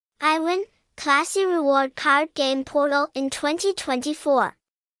classy reward card game portal in 2024.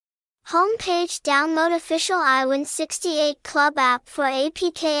 Homepage. Download official IWIN68 Club app for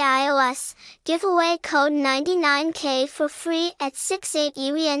APK iOS. Giveaway code 99K for free at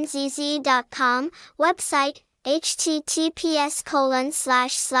 68iwinzz.com. Website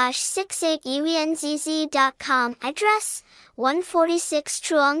https://68iwinzz.com. Address 146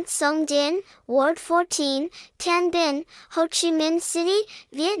 Truong Song Dinh, Ward 14, Tan Binh, Ho Chi Minh City,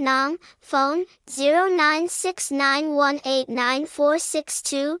 Vietnam. Phone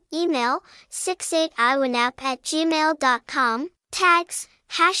 0969189462. Email 68iwinapp@gmail.com. Tags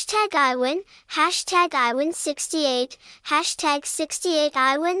 #IWIN, #IWIN68,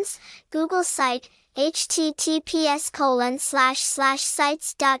 #68iwins. Google site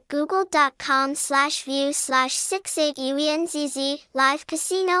https://sites.google.com/view/68iwinzz. Live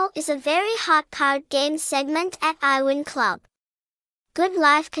Casino is a very hot card game segment at IWIN Club. Good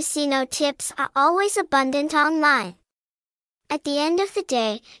live casino tips are always abundant online. At the end of the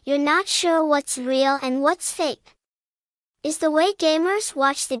day, you're not sure what's real and what's fake. Is the way gamers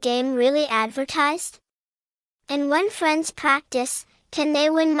watch the game really advertised? And when friends practice, can they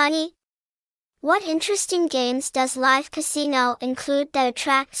win money? What interesting games does live casino include that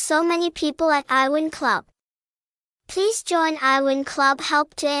attract so many people at IWIN Club? Please join IWIN Club.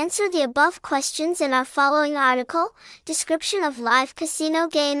 Help to answer the above questions in our following article. Description of live casino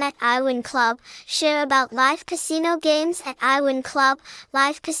game at IWIN Club. Share about live casino games at IWIN Club.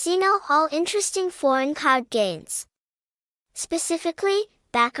 Live casino, all interesting foreign card games. Specifically,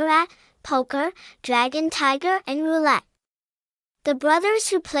 Baccarat, Poker, Dragon Tiger and Roulette. The brothers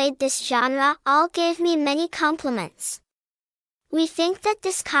who played this genre all gave me many compliments. We think that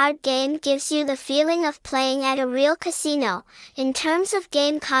this card game gives you the feeling of playing at a real casino. In terms of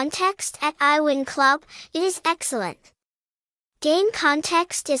game context at IWIN Club, it is excellent. Game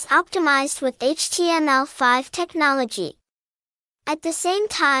context is optimized with HTML5 technology. At the same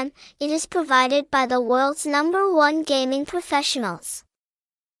time, it is provided by the world's #1 gaming professionals,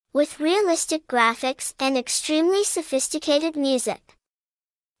 with realistic graphics and extremely sophisticated music.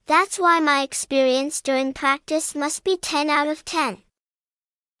 That's why my experience during practice must be 10 out of 10.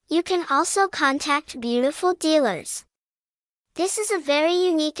 You can also contact beautiful dealers. This is a very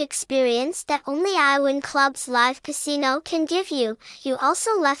unique experience that only IWIN Club's live casino can give you. You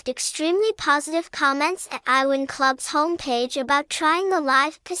also left extremely positive comments at IWIN Club's homepage about trying the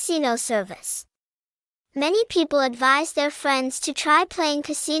live casino service. Many people advise their friends to try playing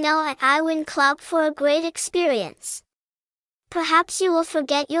casino at IWIN Club for a great experience. Perhaps you will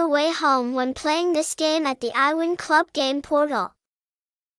forget your way home when playing this game at the IWIN Club game portal.